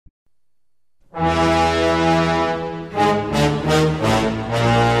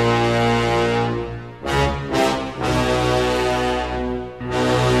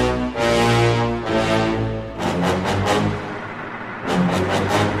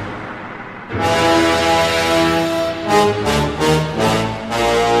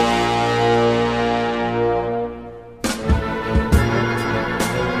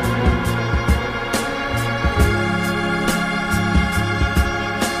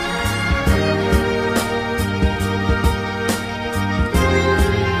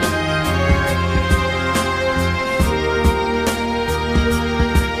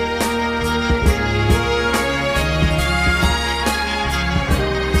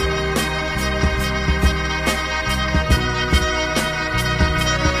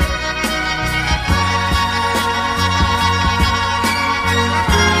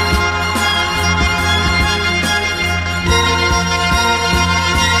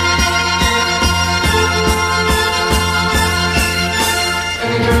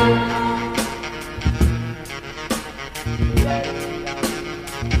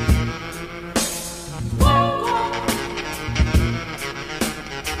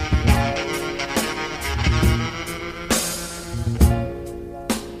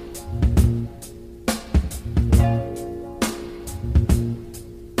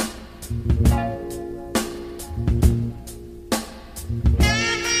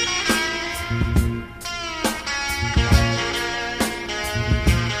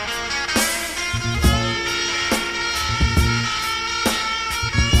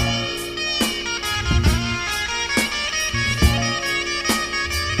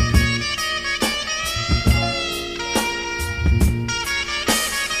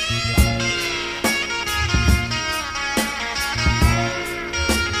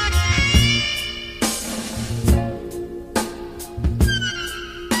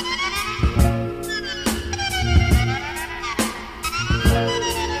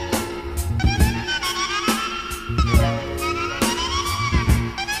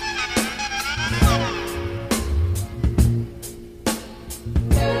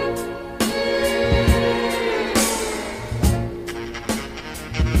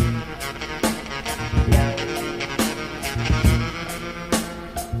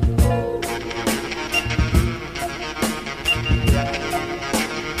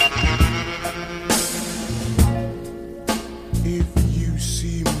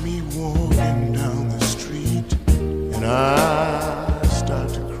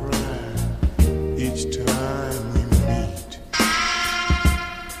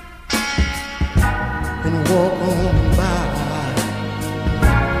and walk on by.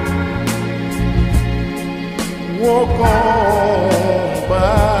 Walk on by.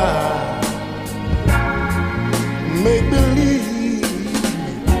 Make believe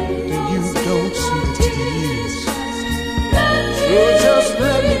that you don't see the tears. So just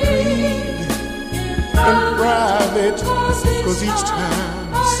let me breathe in private, 'cause each time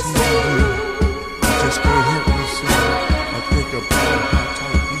I see you, I just can't help myself. I think about how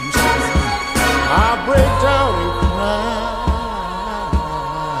tight we used to be. I break down and cry.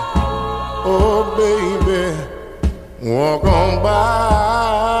 Oh baby, walk on by.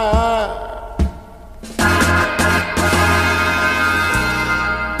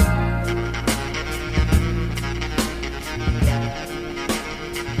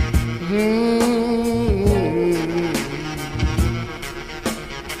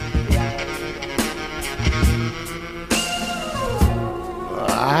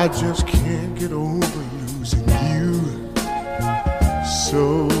 I just can't get over losing you. So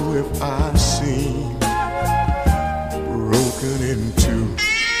if I seem broken in two,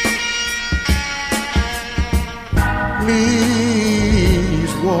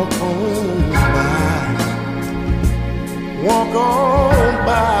 please walk on by. Walk on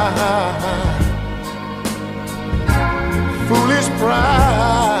by. Foolish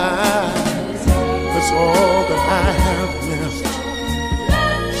pride, that's all that I have left.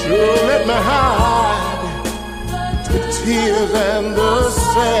 Sure, let me hide the tears and the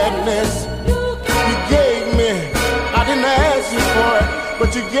sadness you gave me. I didn't ask you for it, but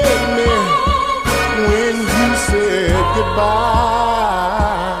you gave me when you said goodbye.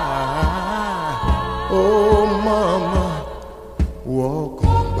 Oh, mama, walk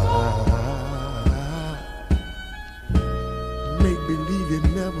on by. Make believe you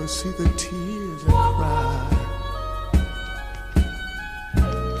never see the tears I cry.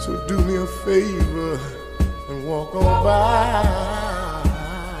 So do me a favor and walk on by.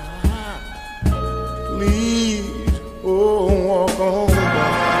 Please, oh, walk on by.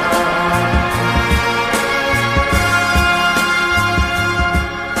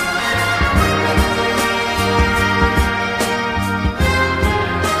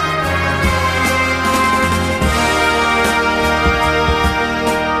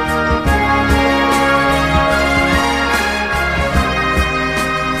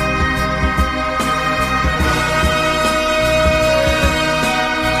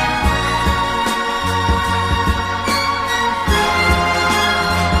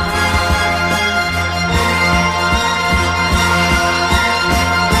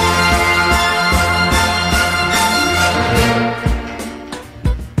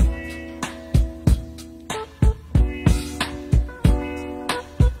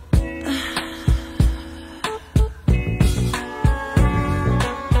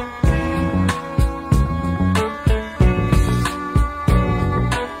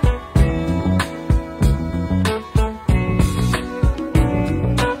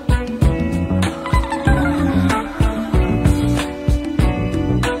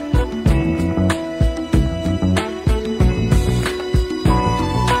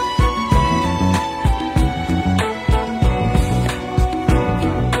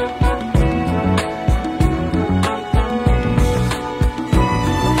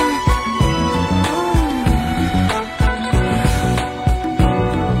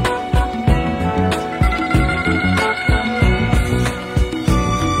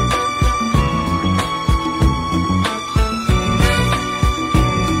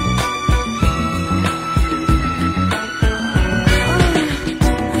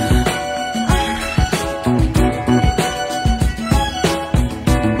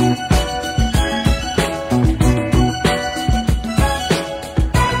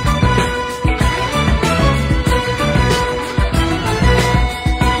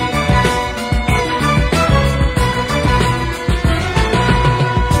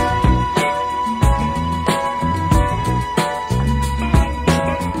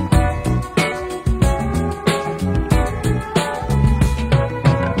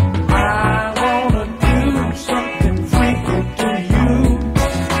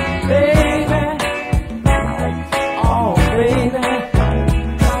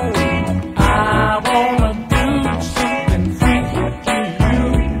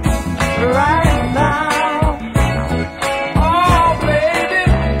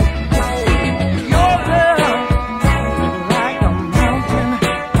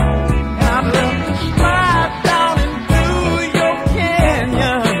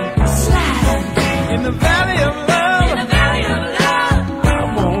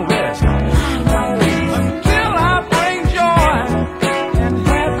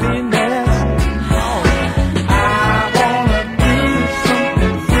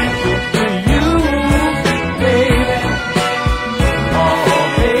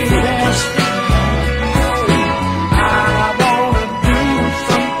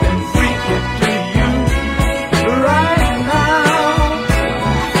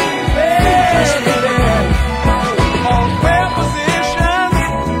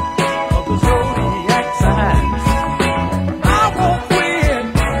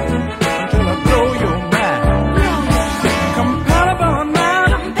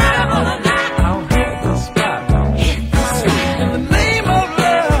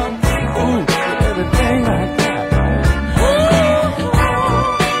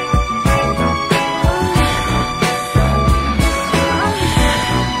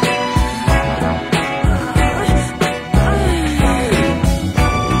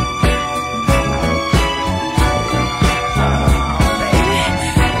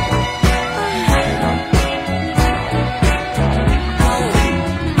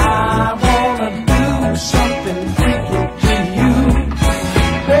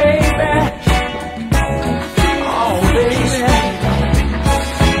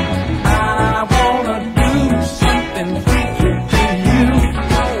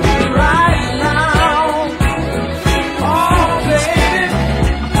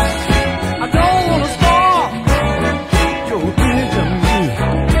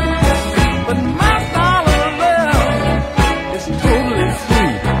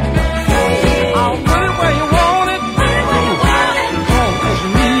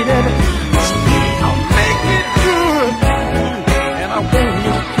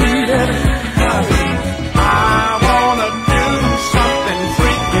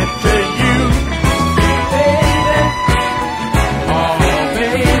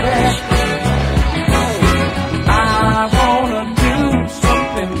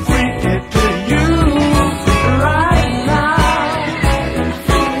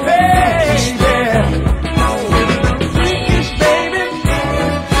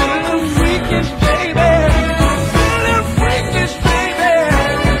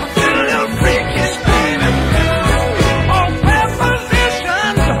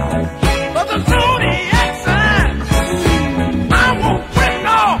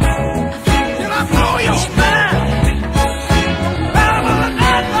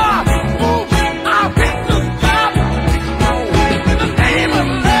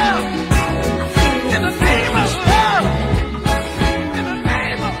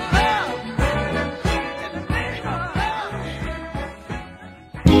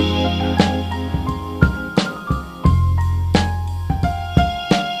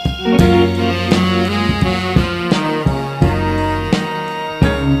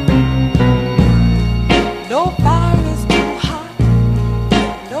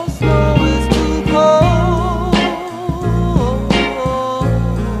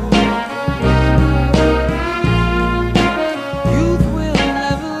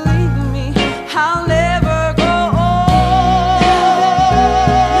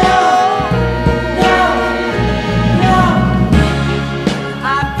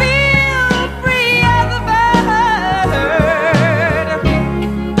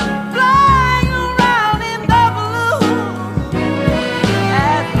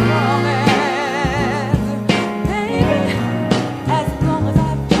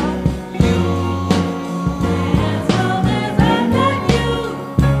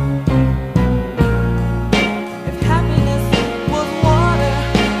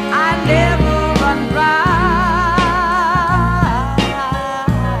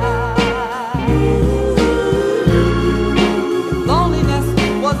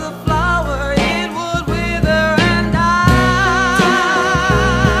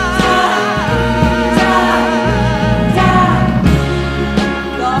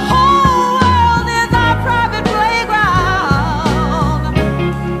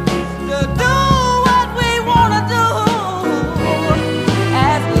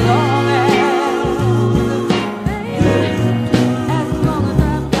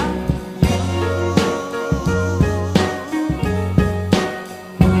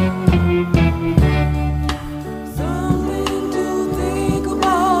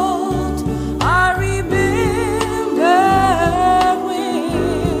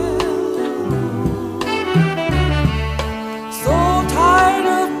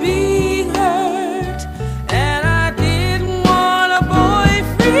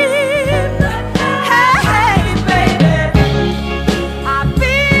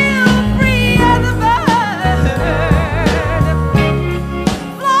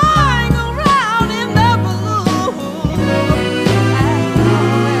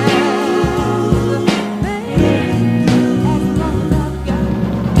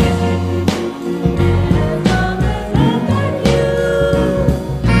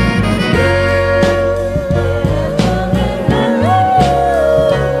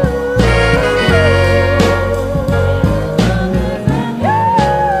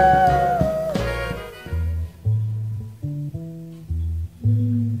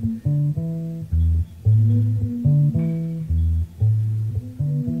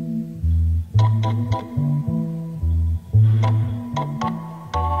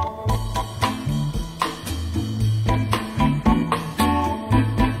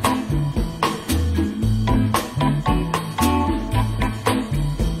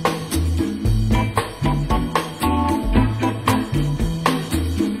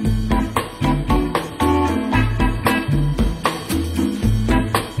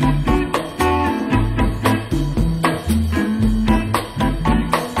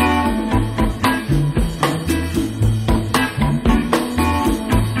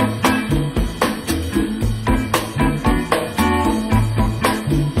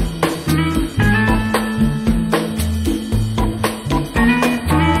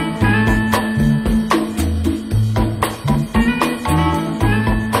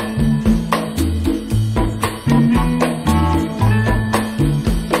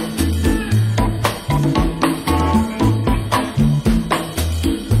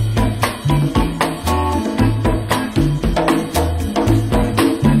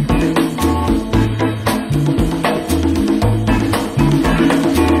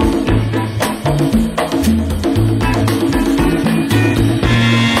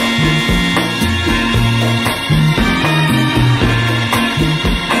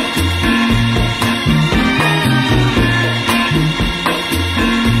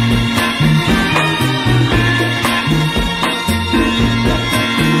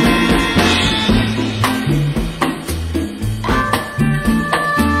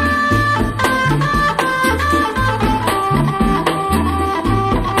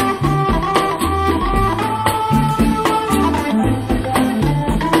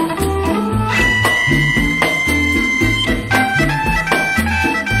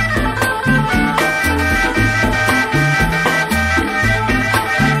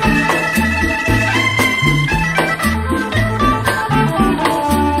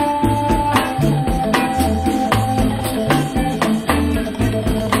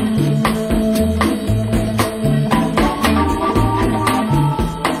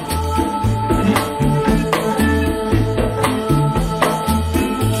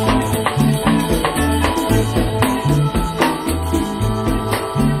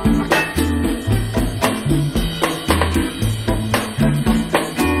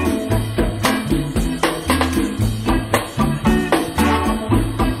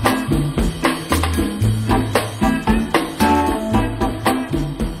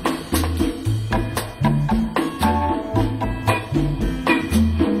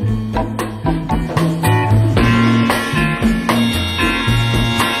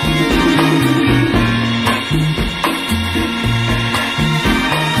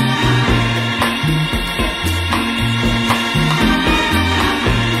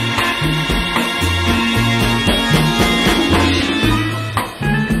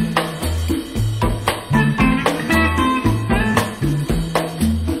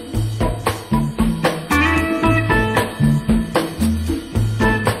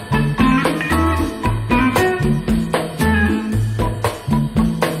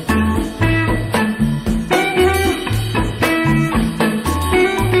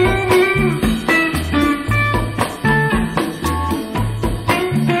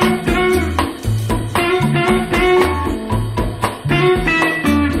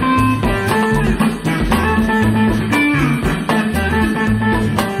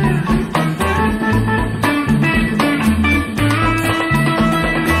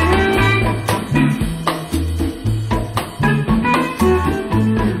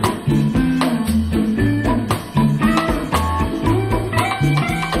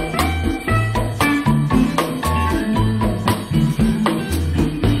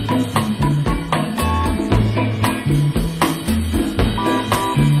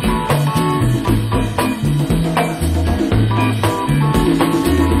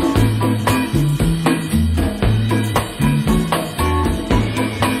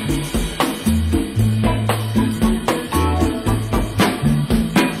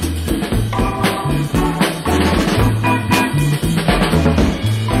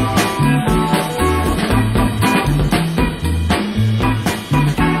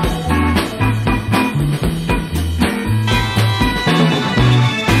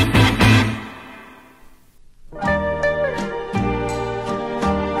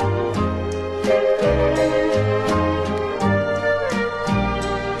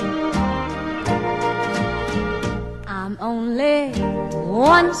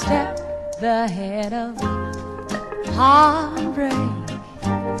 step ahead of heartbreak,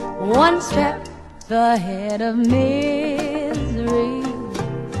 one step ahead of misery.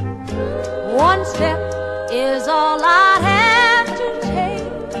 One step is all I'd have to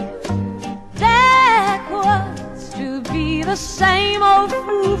take backwards to be the same old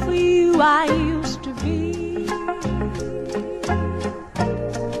fool for you I used to be.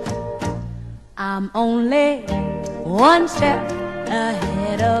 I'm only one step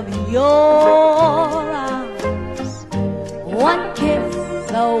ahead of your arms, one kiss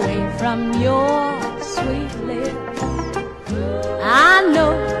away from your sweet lips. I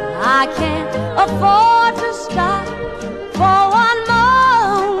know I can't afford to stop for one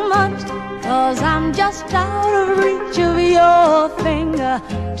moment, 'cause I'm just out of reach of your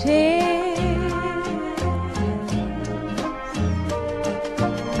fingertips.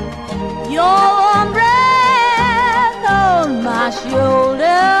 Your warm breath on my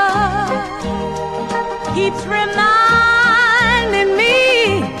shoulder keeps reminding me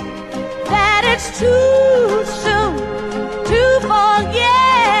that it's too soon to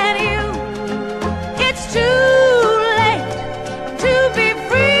forget you. It's too late to be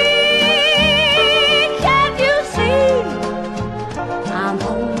free. Can't you see? I'm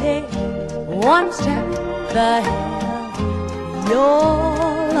only one step ahead of your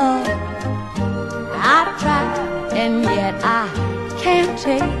love. I've tried and yet I can't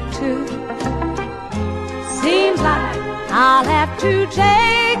take two. Seems like I'll have to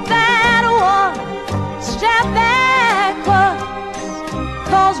take that one step backwards,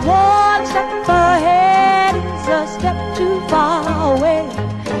 'cause one step ahead is a step too far away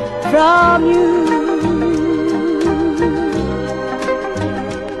from you.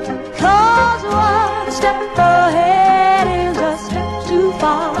 'Cause one step ahead is a step too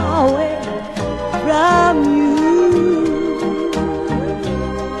far away from you.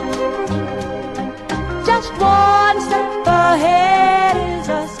 Just one step ahead is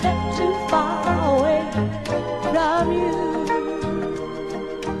a step too far away from you.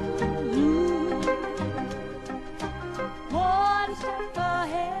 One step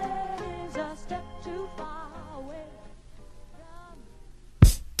ahead is a step too far away from you.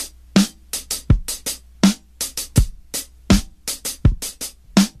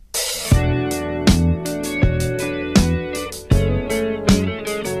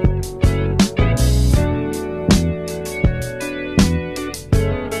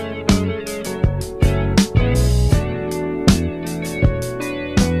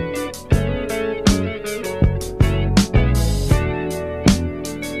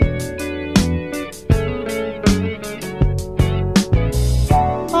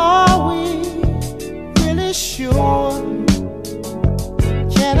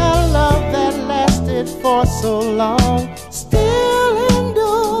 For so long still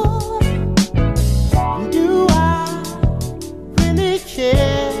endure? Do I really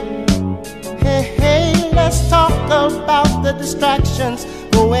care? Hey, hey, let's talk about the distractions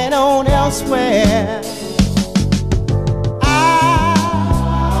going on elsewhere. I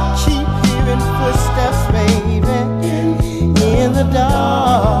keep hearing footsteps, baby, in the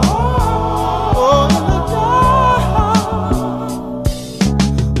dark. Oh, in the dark.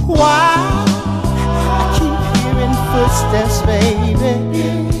 Why? Footsteps, baby,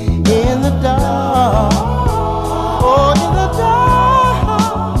 in the dark. Oh, in the dark.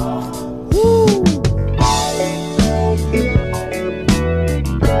 Ooh.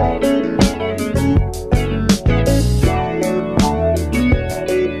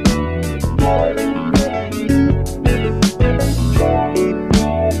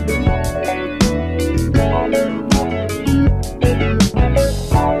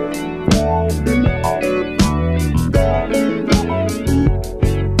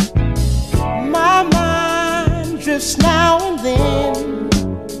 Now and then,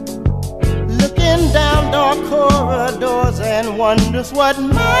 looking down dark corridors and wonders what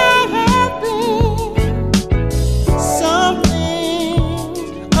might have been. Something's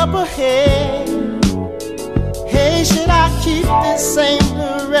up ahead. Hey, should I keep this same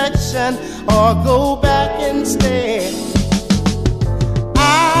direction or go back instead?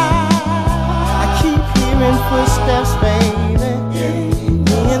 I keep hearing footsteps, baby,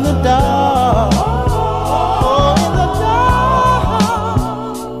 in the dark.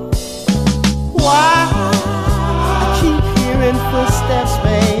 Footsteps,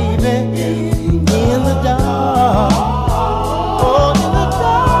 baby, in the dark. Oh, in the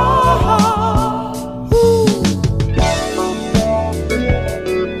dark. Ooh.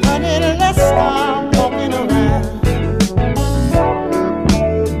 Honey, let's start walking around.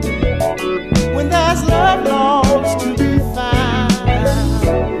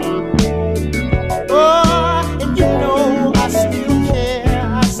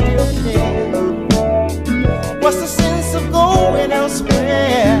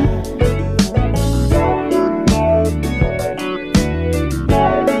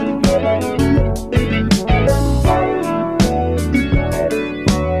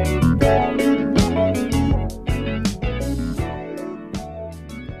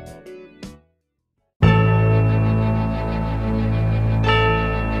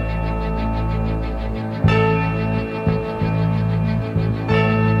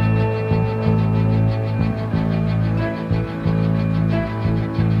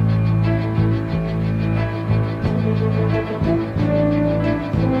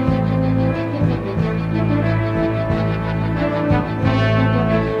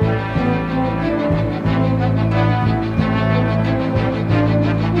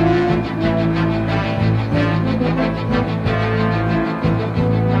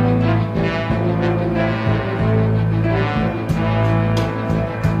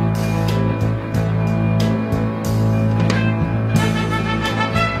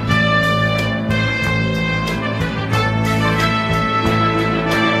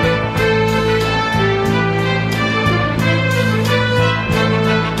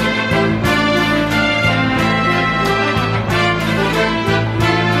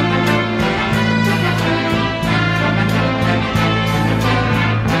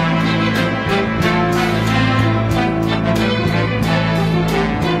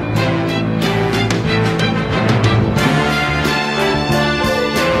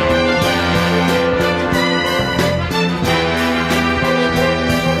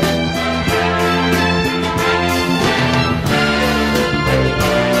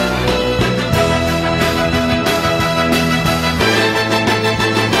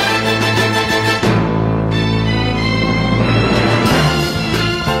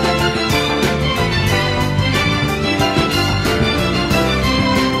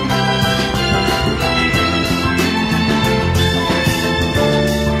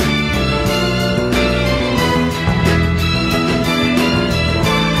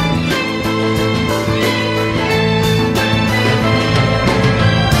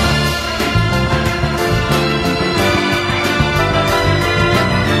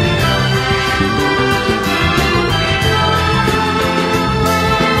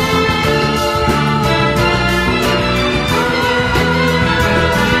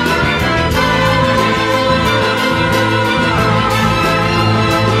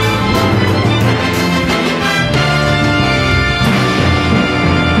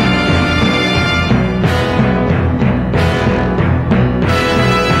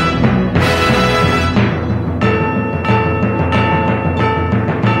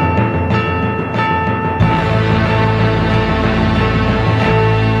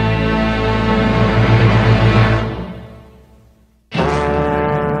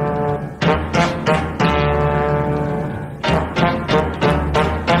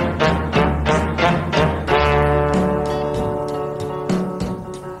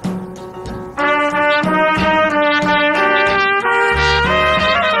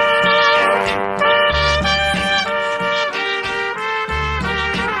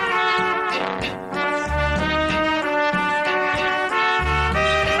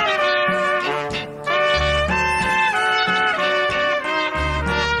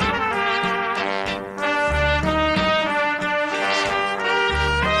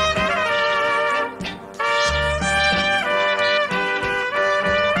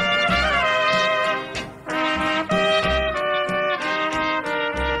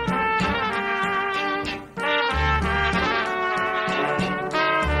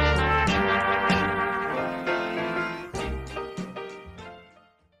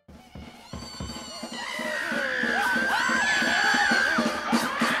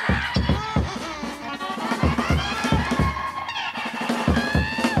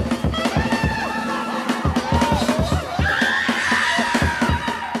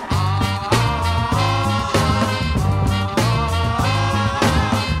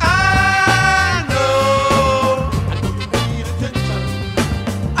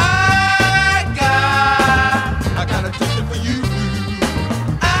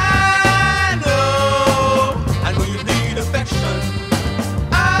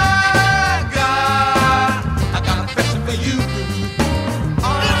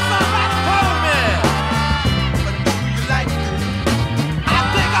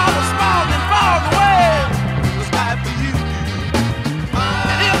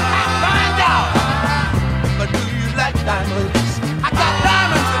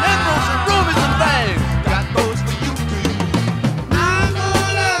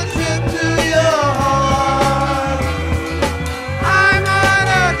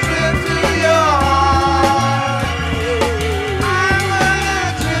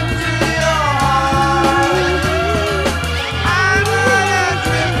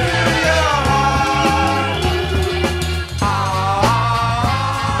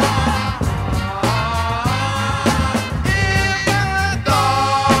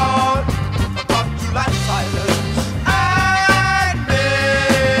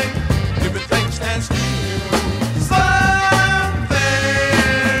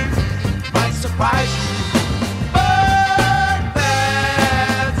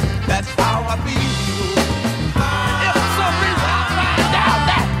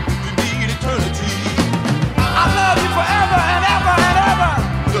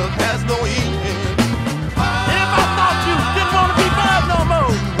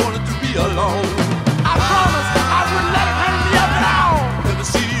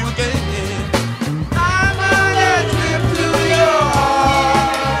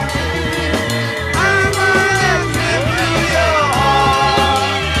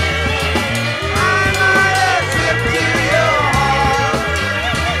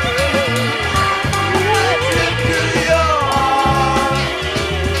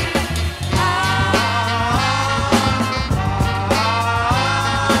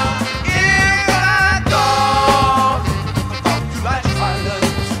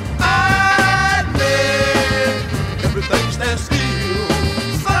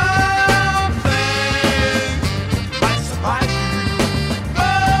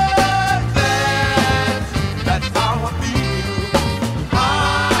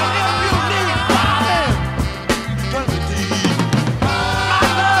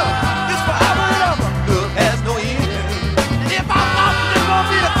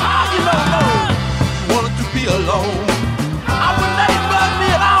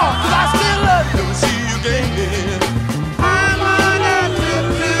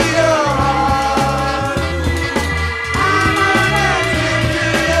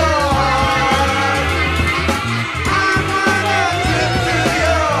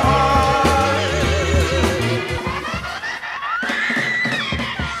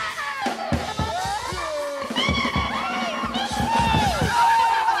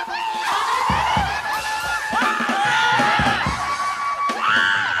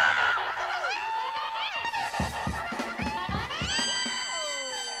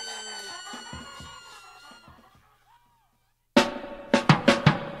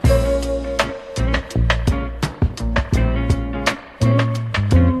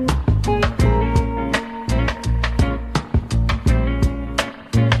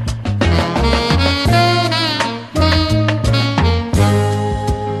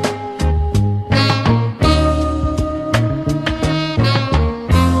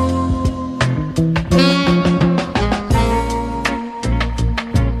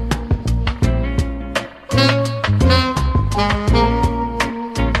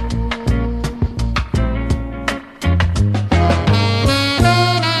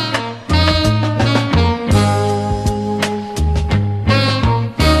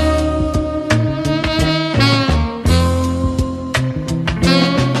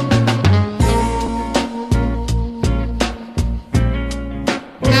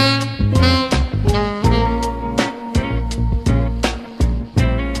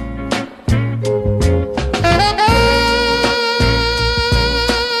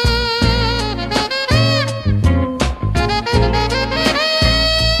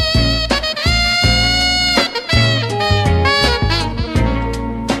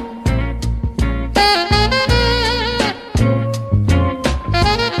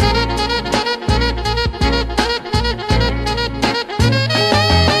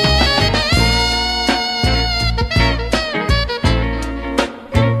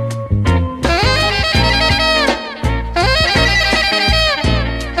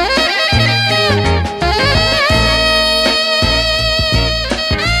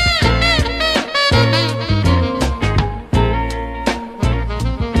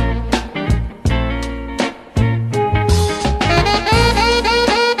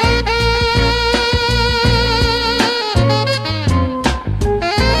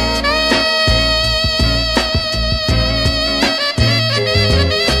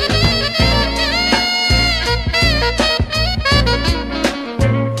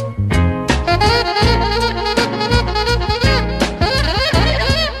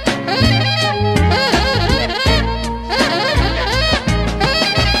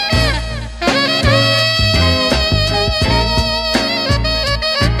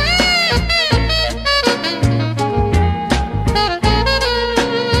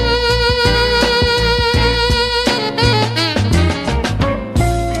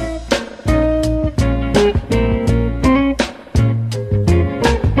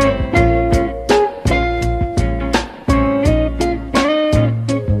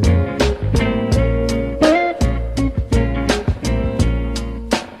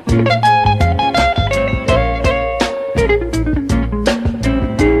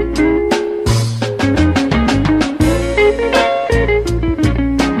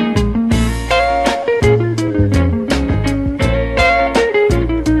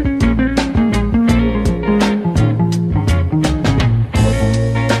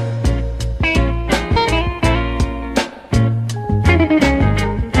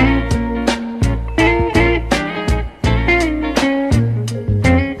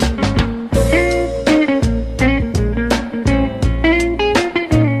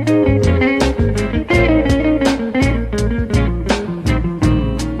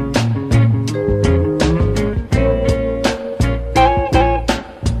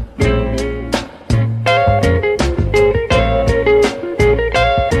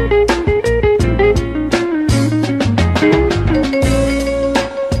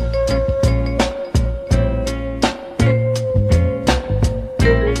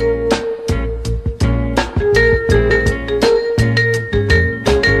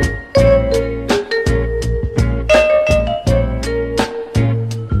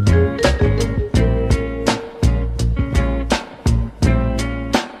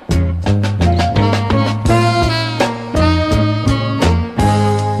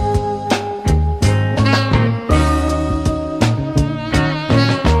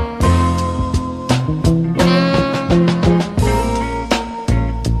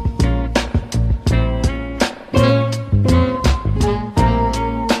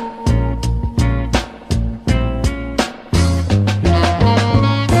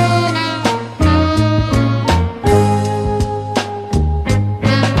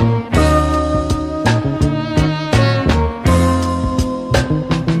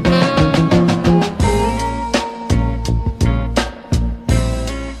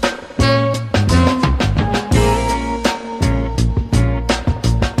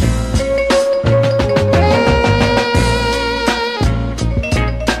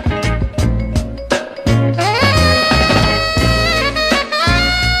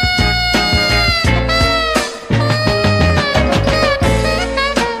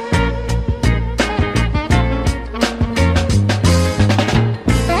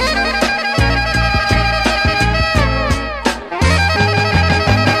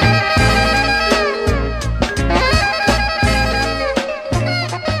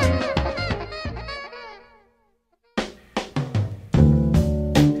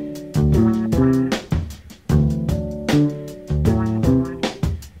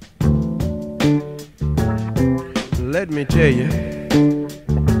 let me tell you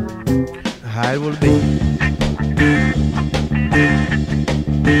how it will be.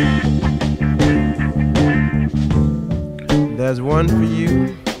 There's one for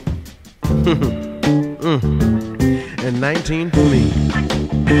you, and 19 for me.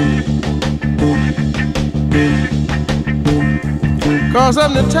 Cause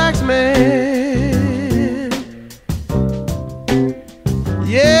I'm the tax man.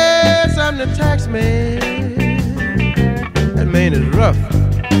 Yes, I'm the tax man. That man is rough.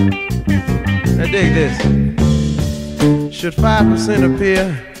 Now dig this. Should 5%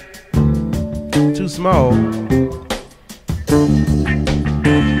 appear too small,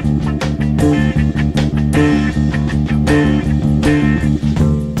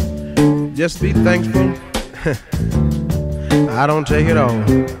 just be thankful I don't take it all.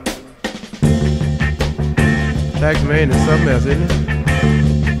 Tax man is something else, isn't it?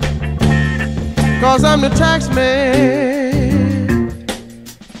 Cause I'm the tax man.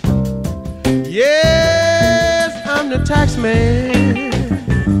 Yes, I'm the tax man.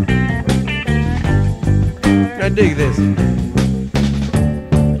 Now dig this.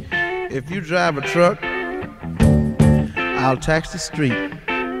 If you drive a truck, I'll tax the street.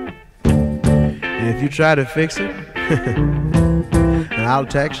 And if you try to fix it, and I'll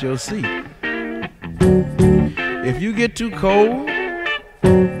tax your seat. If you get too cold,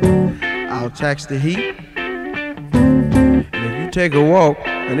 I'll tax the heat. And if you take a walk,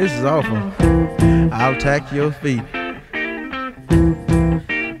 and this is awful, I'll tax your feet.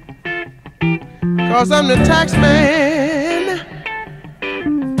 Cause I'm the tax man.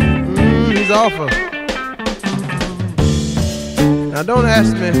 He's awful. Now don't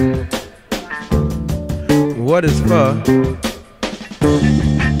ask me what it's for.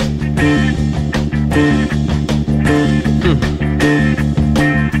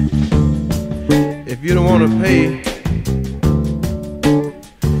 If you don't want to pay,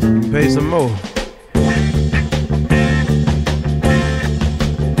 you can pay some more.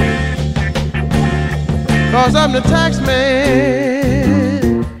 Cause I'm the tax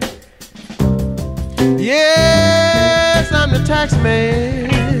man. Yes, I'm the tax man.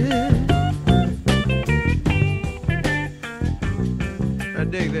 Now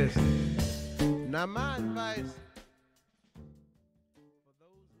dig this. Now my advice